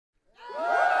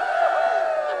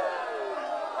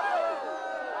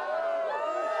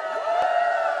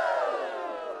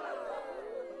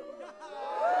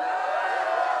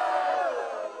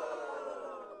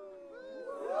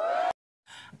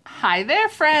Hi there,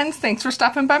 friends. Thanks for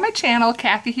stopping by my channel.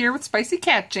 Kathy here with Spicey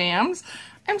Cat Jams.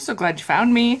 I'm so glad you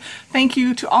found me. Thank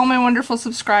you to all my wonderful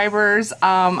subscribers.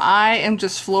 I am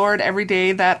just floored every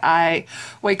day that I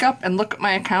wake up and look at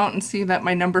my account and see that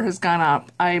my number has gone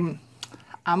up. I'm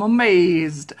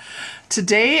amazed.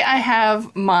 Today I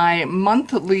have my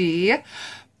monthly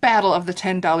battle of the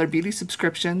 $10 beauty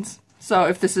subscriptions. So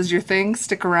if this is your thing,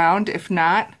 stick around. If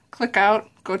not, click out.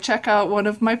 Go check out one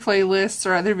of my playlists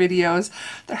or other videos.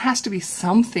 There has to be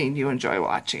something you enjoy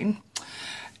watching.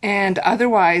 And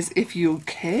otherwise, if you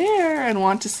care and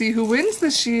want to see who wins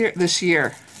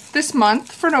this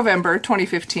month for November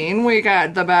 2015, we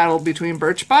got the battle between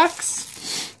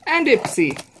BirchBox and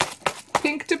Ipsy.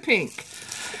 Pink to pink.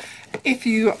 If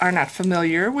you are not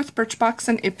familiar with BirchBox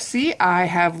and Ipsy, I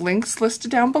have links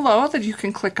listed down below that you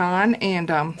can click on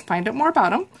and find out more about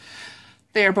them.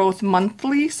 They are both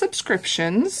monthly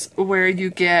subscriptions where you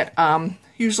get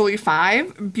usually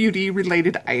 5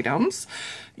 beauty-related items.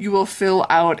 You will fill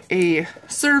out a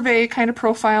survey kind of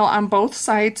profile on both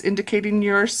sites indicating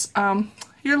your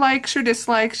likes, your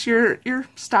dislikes, your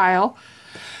style.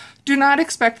 Do not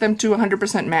expect them to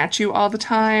 100% match you all the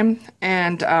time,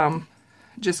 and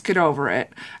just get over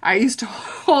it. I used to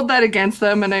hold that against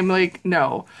them, and I'm like,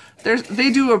 no.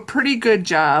 They do a pretty good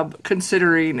job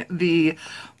considering the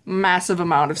massive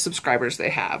amount of subscribers they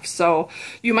have. So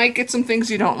you might get some things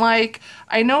you don't like.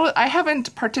 I know I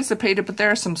haven't participated, but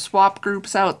there are some swap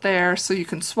groups out there so you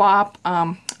can swap.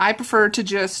 I prefer to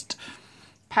just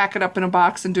pack it up in a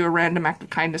box and do a random act of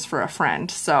kindness for a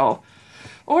friend. So,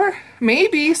 or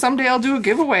maybe someday I'll do a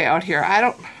giveaway out here.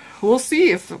 We'll see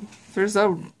if there's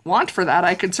a want for that.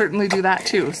 I could certainly do that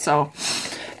too. So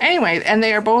anyway, and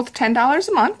they are both $10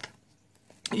 a month.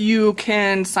 You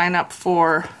can sign up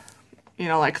for,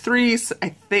 like 3,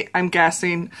 I'm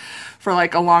guessing, for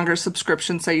like a longer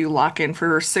subscription. Say you lock in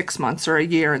for 6 months or a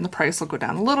year and the price will go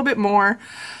down a little bit more,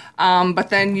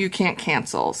 but then you can't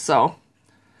cancel. So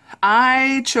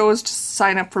I chose to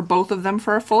sign up for both of them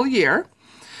for a full year,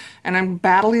 and I'm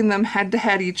battling them head to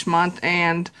head each month,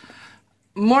 and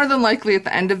more than likely at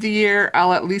the end of the year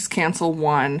I'll at least cancel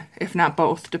one, if not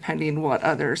both, depending what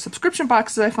other subscription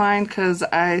boxes I find, because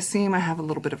I have a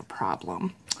little bit of a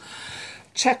problem.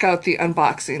 Check out the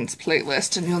unboxings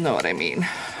playlist and you'll know what I mean.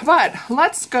 But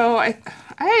let's go.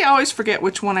 I always forget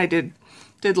which one I did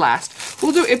last.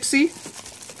 We'll do Ipsy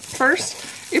first.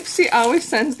 Ipsy always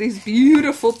sends these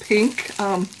beautiful pink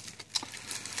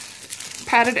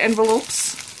padded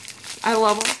envelopes. I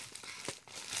love them.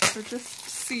 They're just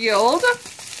sealed.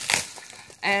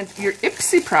 And your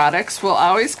Ipsy products will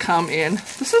always come in.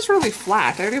 This is really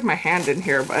flat. I already have my hand in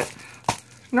here, but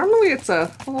normally it's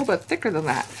a little bit thicker than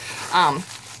that.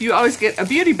 You always get a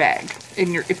beauty bag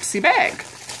in your Ipsy bag.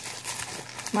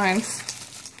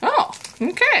 Oh,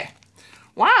 okay.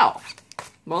 Wow.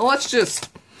 Well, let's just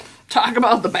talk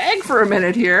about the bag for a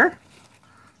minute here.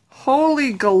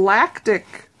 Holy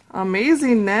galactic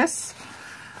amazingness.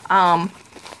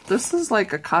 This is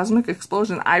like a cosmic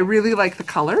explosion. I really like the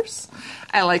colors.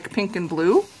 I like pink and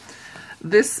blue.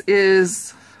 This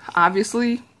is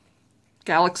obviously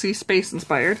Galaxy Space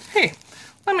inspired. Hey,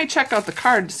 let me check out the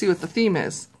card to see what the theme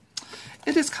is.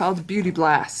 It is called Beauty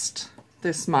Blast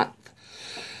this month.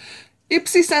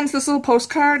 Ipsy sends this little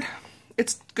postcard.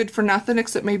 It's good for nothing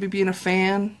except maybe being a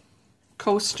fan.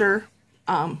 Coaster.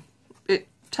 It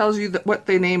tells you that what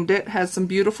they named it. Has some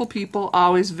beautiful people,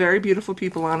 always very beautiful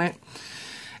people on it.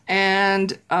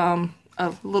 And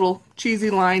a little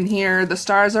cheesy line here. The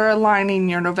stars are aligning.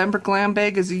 Your November glam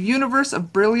bag is a universe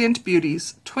of brilliant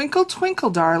beauties. Twinkle,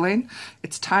 twinkle, darling.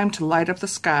 It's time to light up the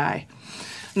sky.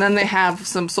 And then they have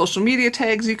some social media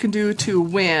tags you can do to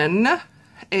win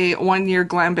a 1-year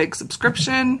glam bag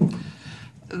subscription.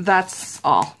 That's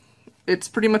all. It's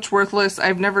pretty much worthless.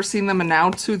 I've never seen them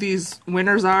announce who these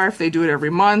winners are, if they do it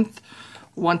every month,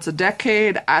 once a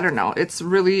decade. I don't know. It's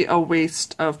really a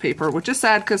waste of paper, which is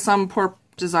sad because some poor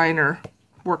designer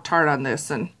worked hard on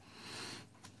this and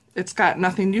it's got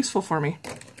nothing useful for me.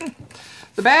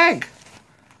 The bag,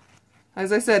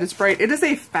 as I said, it's bright. It is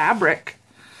a fabric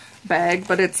bag,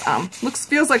 but it's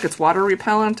feels like it's water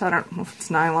repellent. I don't know if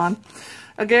it's nylon.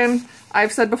 Again,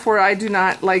 I've said before, I do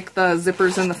not like the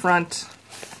zippers in the front.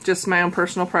 Just my own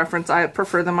personal preference. I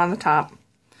prefer them on the top.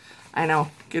 I know,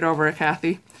 get over it,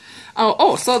 Kathy.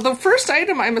 Oh, so the first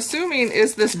item I'm assuming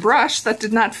is this brush that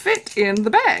did not fit in the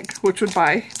bag, which would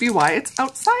be why it's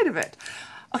outside of it.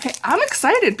 Okay, I'm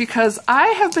excited because I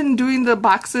have been doing the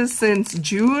boxes since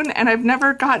June and I've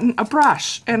never gotten a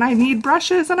brush, and I need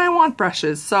brushes and I want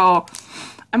brushes, so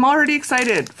I'm already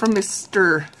excited for Miss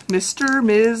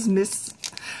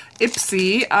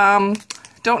Ipsy.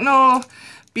 Don't know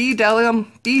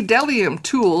Bedelium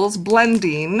Tools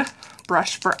Blending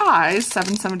Brush for Eyes,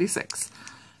 $7.76.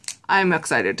 I'm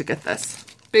excited to get this.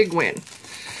 Big win.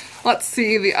 Let's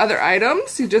see the other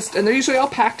items. And they're usually all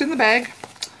packed in the bag.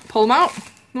 Pull them out.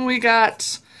 We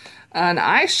got an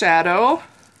eyeshadow.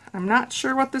 I'm not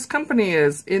sure what this company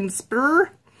is.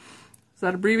 Inspire. Is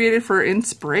that abbreviated for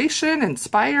inspiration?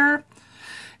 Inspire.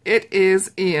 It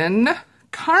is in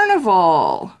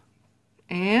Carnival.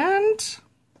 And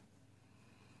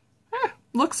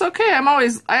looks okay.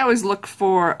 I always look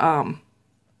for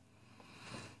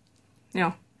you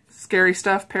know, scary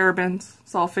stuff, parabens,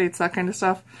 sulfates, that kind of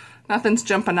stuff. Nothing's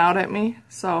jumping out at me,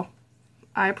 so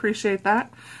I appreciate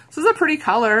that. This is a pretty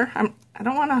color. I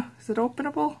don't want to, is it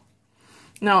openable?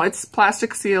 No, it's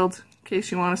plastic sealed in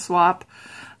case you want to swap.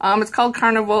 It's called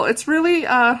Carnival. It's really,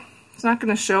 it's not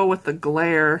going to show with the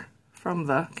glare from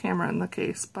the camera in the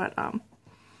case, but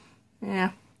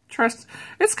yeah,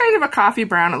 it's kind of a coffee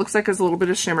brown. It looks like there's a little bit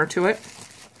of shimmer to it.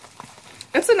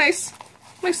 It's a nice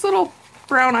little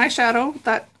brown eyeshadow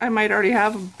that I might already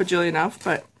have a bajillion of,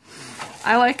 but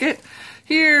I like it.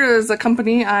 Here is a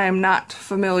company I am not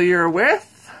familiar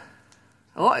with.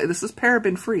 Oh, this is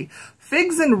paraben free.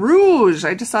 Figs and Rouge.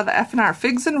 I just saw the F&R.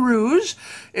 Figs and Rouge.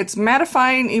 It's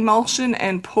mattifying emulsion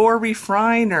and pore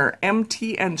refiner,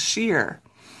 MT and sheer.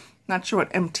 Not sure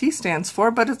what MT stands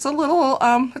for, but it's a little,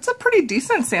 it's a pretty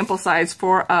decent sample size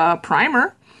for a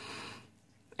primer.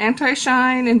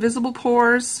 Anti-shine, invisible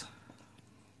pores.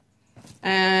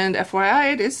 And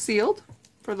FYI, it is sealed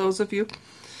for those of you.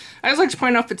 I always like to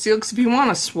point out if it's sealed, because if you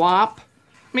want to swap,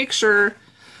 make sure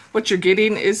what you're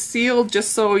getting is sealed,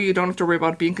 just so you don't have to worry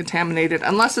about it being contaminated,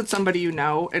 unless it's somebody you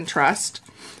know and trust.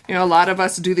 You know, a lot of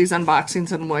us do these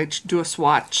unboxings and like do a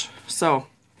swatch, so.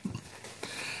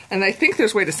 And I think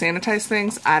there's a way to sanitize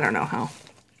things. I don't know how.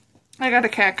 I got a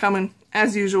cat coming,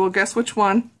 as usual. Guess which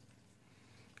one?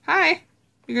 Hi.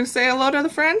 You gonna say hello to the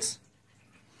friends?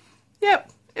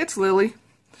 Yep. It's Lily.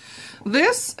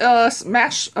 This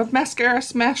mascara,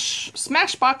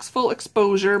 Smashbox Full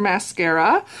Exposure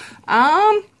Mascara.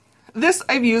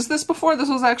 I've used this before. This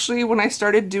was actually when I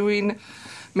started doing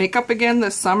makeup again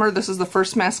this summer. This is the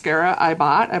first mascara I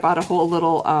bought. I bought a whole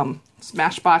little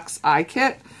Smashbox eye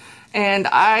kit, and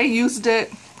I used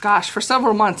it, gosh, for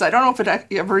several months. I don't know if it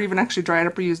ever even actually dried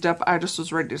up or used up. I just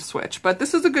was ready to switch. But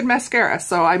this is a good mascara,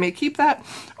 so I may keep that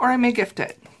or I may gift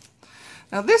it.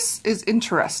 Now this is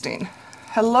interesting.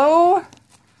 Hello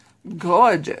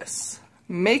Gorgeous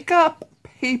Makeup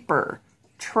Paper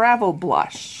Travel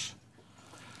Blush.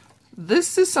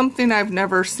 This is something I've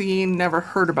never seen, never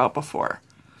heard about before.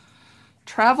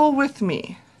 Travel with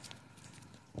me.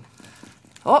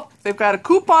 Oh, they've got a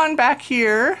coupon back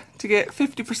here to get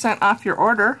 50% off your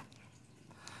order.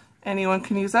 Anyone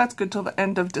can use that. It's good till the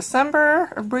end of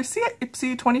December. Everybody see it?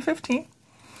 Ipsy 2015.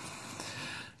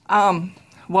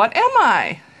 What am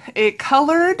I? A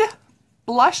colored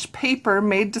blush paper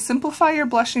made to simplify your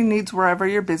blushing needs wherever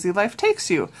your busy life takes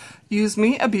you. Use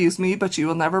me, abuse me, but you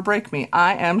will never break me.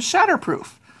 I am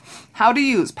shatterproof. How to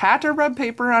use: pat or rub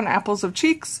paper on apples of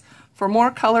cheeks. For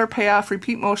more color payoff,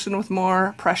 repeat motion with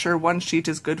more pressure. One sheet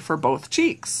is good for both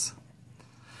cheeks.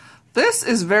 This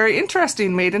is very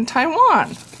interesting, made in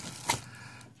Taiwan.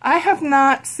 I have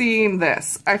not seen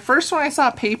this. When I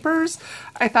saw papers,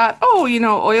 I thought, oh, you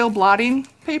know, oil blotting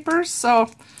papers.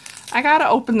 So I gotta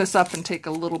open this up and take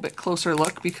a little bit closer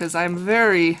look, because I'm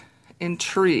very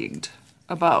intrigued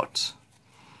about.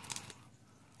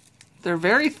 They're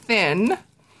very thin,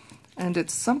 and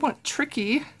it's somewhat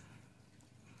tricky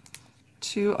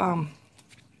to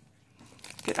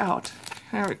get out.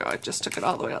 There we go. I just took it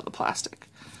all the way out of the plastic.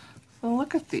 So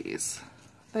look at these.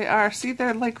 They are, see,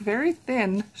 they're like very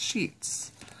thin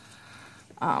sheets.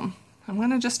 I'm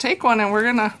gonna just take one,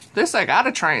 and I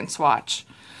gotta try and swatch.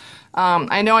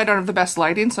 I know I don't have the best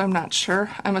lighting, so I'm not sure.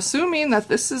 I'm assuming that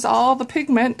this is all the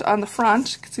pigment on the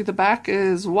front. You can see the back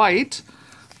is white.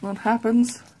 What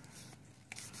happens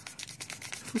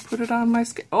if we put it on my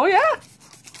skin? Oh yeah!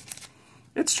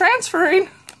 It's transferring.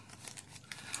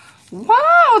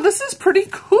 Wow, this is pretty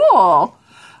cool.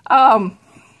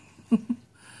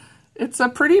 It's a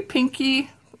pretty pinky,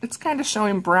 it's kind of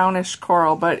showing brownish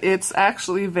coral, but it's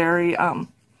actually very, a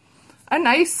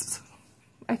nice,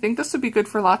 I think this would be good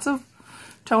for lots of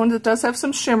tones. It does have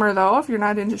some shimmer though, if you're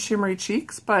not into shimmery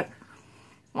cheeks, but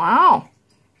wow.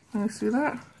 Can you see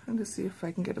that? I'm going to see if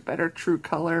I can get a better true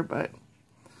color, but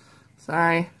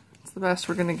sorry, it's the best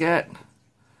we're going to get.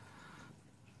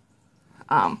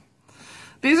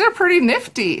 These are pretty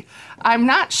nifty. I'm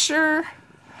not sure,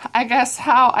 I guess,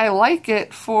 how I like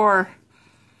it for,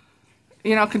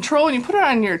 you know, control when you put it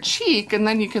on your cheek, and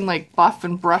then you can like buff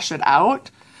and brush it out.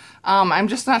 I'm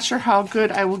just not sure how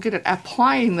good I will get at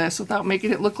applying this without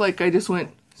making it look like I just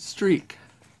went streak.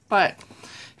 But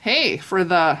hey, for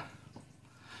the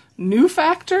new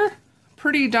factor,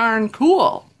 pretty darn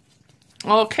cool.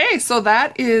 Okay, so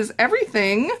that is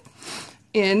everything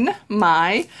in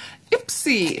my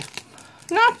Ipsy.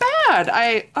 Not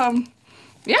bad.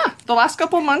 Yeah, the last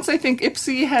couple months I think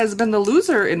Ipsy has been the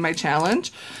loser in my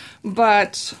challenge,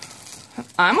 but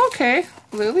I'm okay.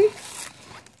 Lily,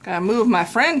 gotta move my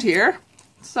friend here.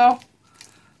 So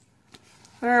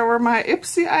there were my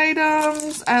Ipsy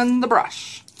items and the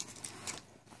brush.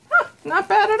 Huh, not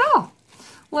bad at all.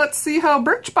 Let's see how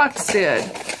BirchBox did.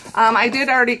 I did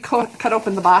already cut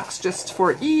open the box just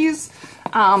for ease.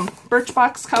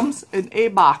 BirchBox comes in a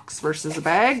box versus a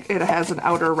bag. It has an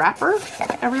outer wrapper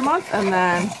every month, and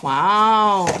then,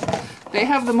 wow, they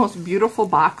have the most beautiful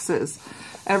boxes.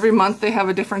 Every month they have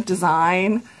a different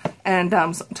design, and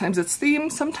sometimes it's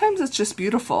themed, sometimes it's just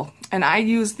beautiful. And I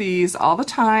use these all the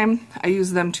time. I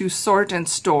use them to sort and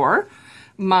store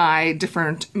my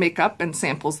different makeup and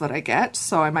samples that I get.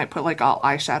 So I might put like all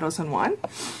eyeshadows in one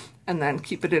and then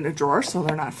keep it in a drawer so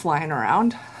they're not flying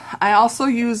around. I also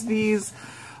use these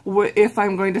if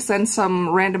I'm going to send some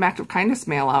random act of kindness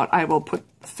mail out. I will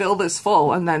fill this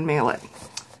full and then mail it.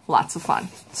 Lots of fun.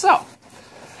 So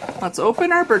let's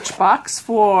open our BirchBox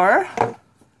for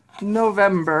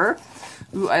November.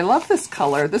 Ooh, I love this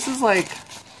color. This is like,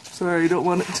 sorry, I don't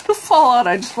want it to fall out.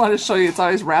 I just want to show you it's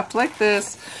always wrapped like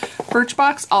this.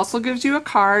 BirchBox also gives you a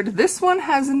card. This one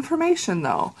has information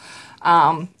though.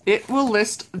 It will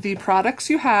list the products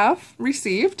you have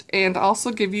received and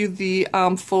also give you the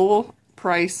full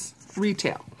price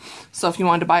retail. So if you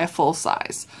wanted to buy a full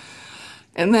size.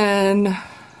 And then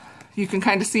you can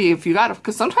kind of see if you got it,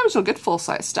 because sometimes you'll get full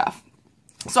size stuff.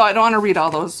 So I don't want to read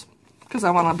all those because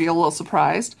I want to be a little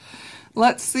surprised.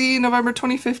 Let's see, November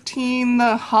 2015,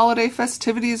 the holiday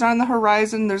festivities are on the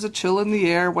horizon. There's a chill in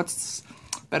the air. What's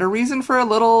better reason for a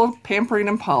little pampering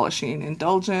and polishing?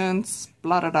 Indulgence,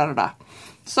 blah, da, da, da, da.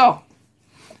 So,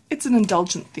 it's an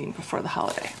indulgent theme before the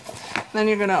holiday. Then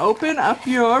you're going to open up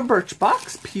your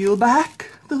BirchBox, peel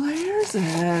back the layers,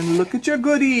 and look at your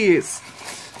goodies.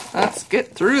 Let's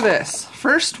get through this.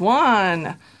 First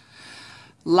one,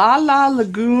 La La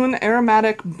Lagoon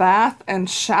Aromatic Bath and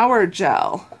Shower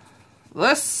Gel.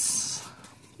 This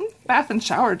bath and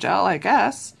shower gel, I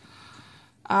guess.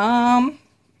 Yeah,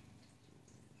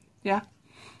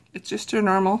 it's just your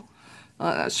normal.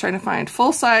 I was trying to find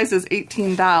full size is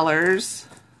 $18. I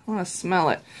want to smell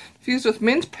it. Infused with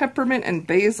mint, peppermint, and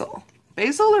basil.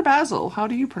 Basil or basil? How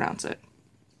do you pronounce it?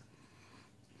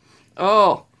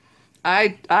 Oh,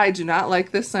 I do not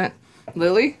like this scent.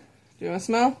 Lily, do you want to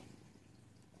smell?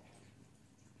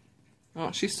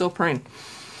 Oh, she's still praying.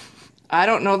 I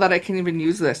don't know that I can even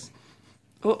use this.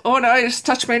 Oh no, I just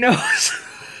touched my nose.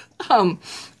 I'm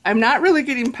not really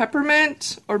getting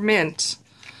peppermint or mint.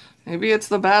 Maybe it's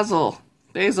the basil.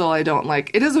 Basil I don't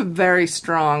like. It is a very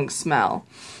strong smell.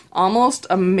 Almost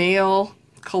a male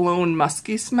cologne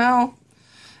musky smell.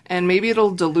 And maybe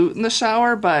it'll dilute in the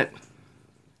shower, but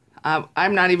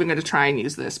I'm not even going to try and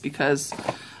use this because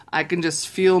I can just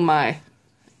feel my,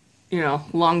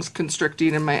 lungs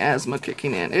constricting and my asthma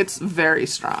kicking in. It's very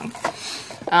strong.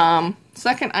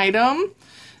 Second item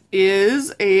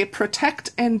is a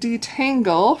Protect and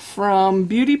Detangle from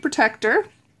Beauty Protector.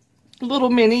 Little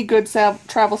mini, good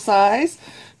travel size.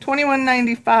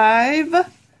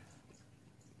 $21.95.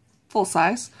 Full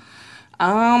size.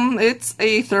 It's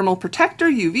a thermal protector,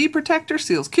 UV protector,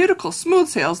 seals cuticles,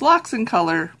 smooths hair, locks in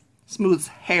color,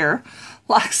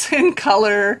 locks in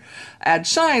color,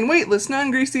 adds shine, weightless,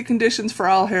 non-greasy conditions for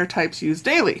all hair types, used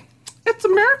daily. It's a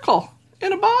miracle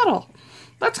in a bottle.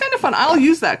 That's kind of fun. I'll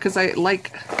use that because I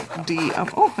like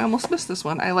oh, I almost missed this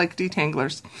one. I like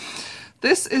detanglers.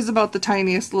 This is about the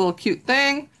tiniest little cute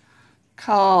thing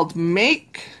called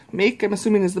Make, I'm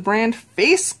assuming is the brand,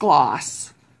 Face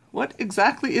Gloss. What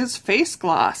exactly is Face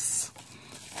Gloss?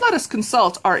 Let us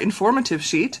consult our informative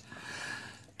sheet.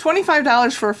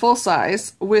 $25 for a full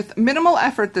size. With minimal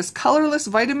effort, this colorless,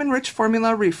 vitamin-rich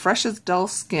formula refreshes dull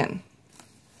skin.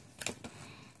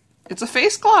 It's a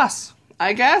face gloss.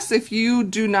 I guess if you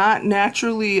do not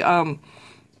naturally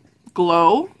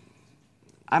glow,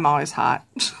 I'm always hot,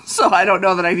 so I don't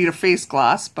know that I need a face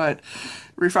gloss, but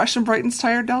refresh and brightens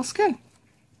tired, dull skin.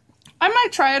 I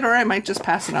might try it or I might just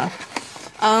pass it on.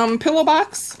 Pillow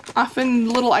box. Often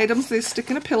little items they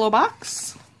stick in a pillow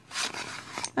box.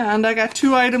 And I got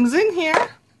two items in here.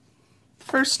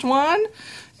 First one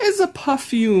is a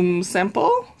perfume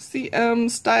sample.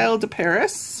 CM Style de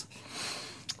Paris.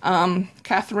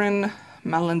 Catherine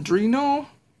Malandrino.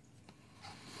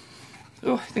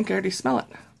 Oh, I think I already smell it.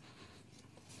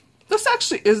 This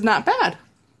actually is not bad.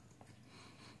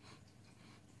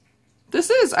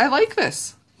 I like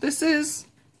this. This is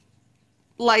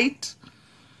light.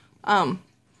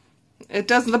 It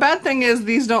doesn't, the bad thing is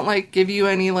these don't like give you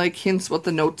any like hints what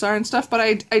the notes are and stuff, but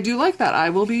I do like that. I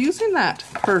will be using that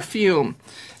perfume.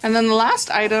 And then the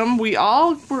last item,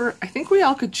 I think we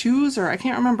all could choose, or I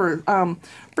can't remember.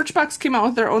 BirchBox came out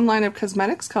with their own line of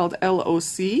cosmetics called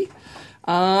LOC.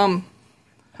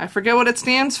 I forget what it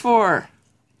stands for.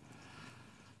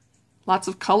 Lots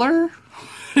of color?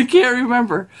 I can't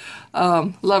remember.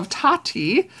 Love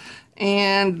Tati.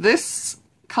 And this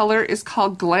color is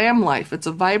called Glam Life. It's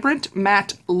a vibrant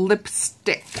matte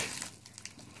lipstick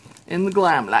in the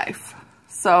Glam Life.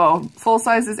 So full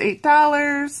size is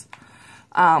 $8.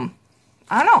 I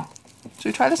don't know. Should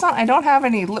we try this on? I don't have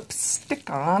any lipstick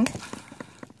on.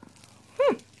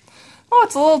 Oh,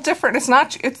 it's a little different.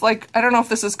 It's like, I don't know if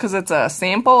this is because it's a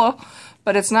sample,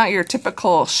 but it's not your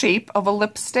typical shape of a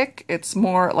lipstick. It's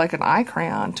more like an eye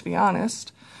crayon, to be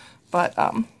honest. But,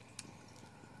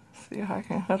 see how I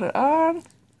can put it on.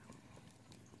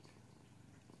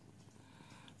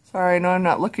 Sorry, no, I'm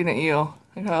not looking at you.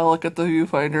 I gotta look at the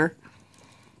viewfinder.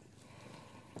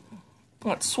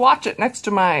 Let's swatch it next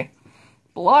to my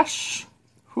blush.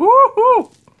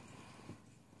 Woohoo!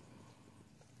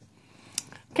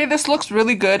 Okay, this looks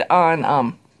really good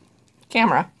on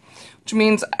camera, which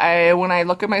means when I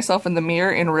look at myself in the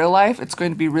mirror in real life, it's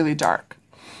going to be really dark.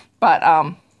 But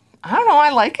I don't know,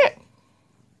 I like it.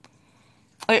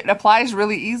 It applies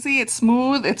really easy. It's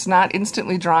smooth. It's not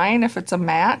instantly drying if it's a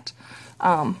matte.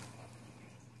 I'll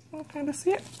kind of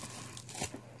see it.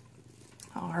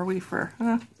 How are we for?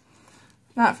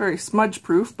 Not very smudge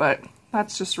proof, but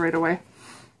that's just right away.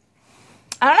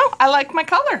 I don't know. I like my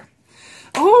color.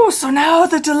 Oh, so now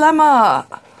the dilemma,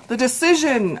 the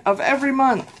decision of every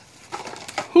month.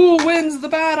 Who wins the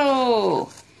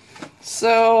battle?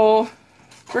 So,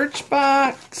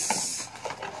 BirchBox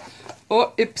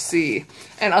or Ipsy.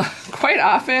 And quite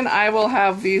often I will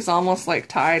have these almost like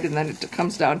tied and then it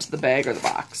comes down to the bag or the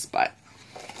box. But,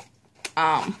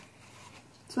 so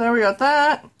there we got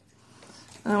that.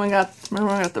 And then we got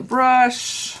the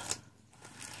brush.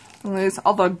 And these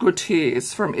all the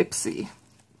goodies from Ipsy.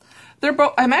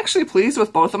 I'm actually pleased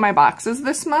with both of my boxes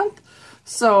this month.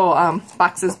 So,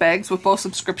 bags with both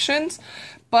subscriptions.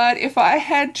 But if I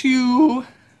had to,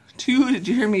 did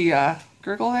you hear me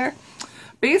gurgle there?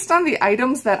 Based on the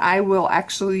items that I will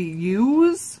actually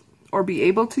use or be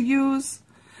able to use,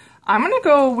 I'm going to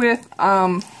go with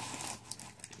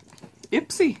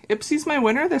Ipsy. Ipsy's my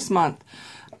winner this month.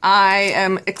 I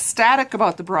am ecstatic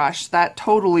about the brush. That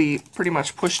totally pretty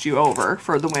much pushed you over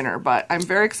for the winner, but I'm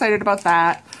very excited about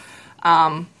that.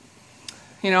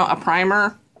 You know, a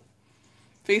primer,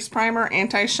 face primer,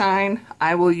 anti-shine.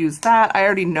 I will use that. I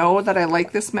already know that I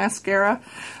like this mascara.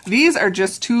 These are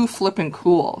just too flippin'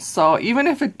 cool. So even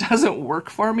if it doesn't work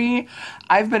for me,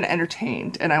 I've been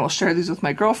entertained, and I will share these with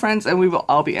my girlfriends and we will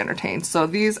all be entertained. So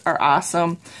these are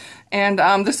awesome. And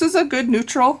this is a good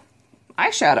neutral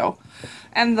eyeshadow.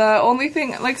 And the only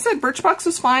thing, like I said, BirchBox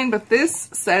is fine, but this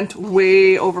scent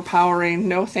way overpowering.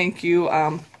 No thank you.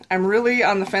 I'm really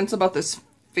on the fence about this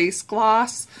face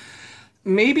gloss.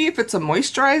 Maybe if it's a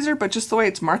moisturizer, but just the way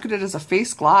it's marketed as a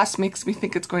face gloss makes me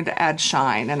think it's going to add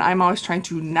shine, and I'm always trying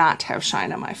to not have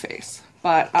shine on my face.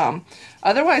 But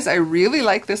otherwise, I really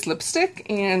like this lipstick,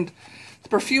 and the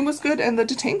perfume was good, and the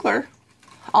detangler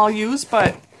I'll use,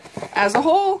 but as a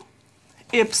whole,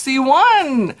 Ipsy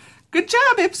won! Good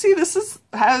job,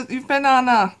 Ipsy. You've been on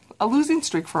a losing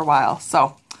streak for a while,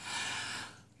 so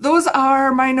those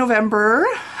are my November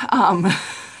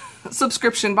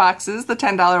subscription boxes, the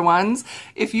 $10 ones.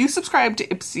 If you subscribe to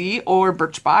Ipsy or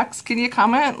BirchBox, can you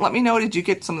comment? Let me know, did you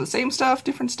get some of the same stuff,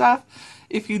 different stuff?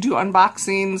 If you do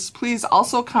unboxings, please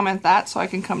also comment that so I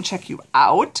can come check you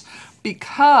out,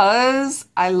 because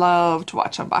I love to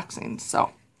watch unboxings.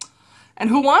 So, and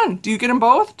who won? Do you get them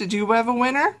both? Did you have a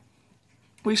winner?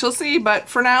 We shall see, but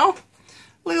for now,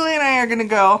 Lily and I are going to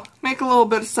go make a little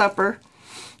bit of supper,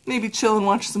 maybe chill and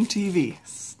watch some TV.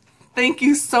 Thank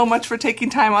you so much for taking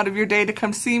time out of your day to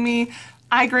come see me.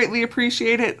 I greatly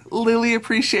appreciate it. Lily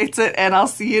appreciates it, and I'll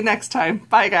see you next time.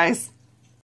 Bye, guys.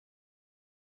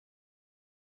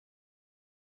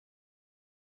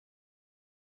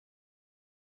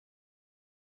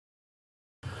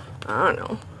 I don't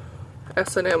know.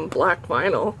 S&M black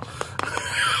vinyl.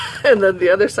 And then the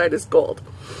other side is gold.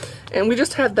 And we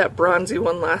just had that bronzy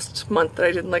one last month that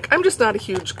I didn't like. I'm just not a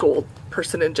huge gold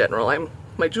person in general.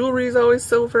 My jewelry is always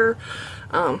silver.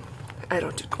 I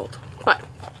don't do gold. But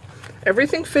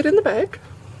everything fit in the bag.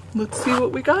 Let's see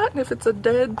what we got and if it's a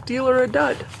dead deal or a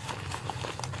dud.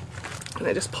 And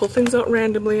I just pull things out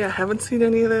randomly. I haven't seen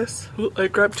any of this. Ooh, I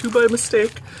grabbed 2 by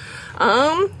mistake.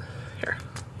 Here.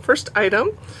 First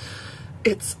item.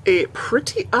 It's a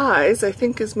Pretty Eyes, I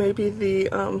think is maybe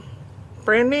the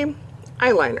brand name,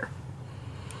 eyeliner.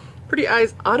 Pretty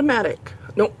Eyes Automatic.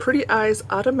 No, Pretty Eyes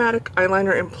Automatic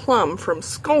Eyeliner in Plum from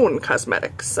Scone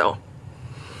Cosmetics. So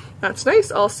that's nice,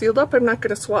 all sealed up. I'm not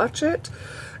going to swatch it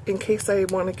in case I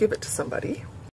want to give it to somebody.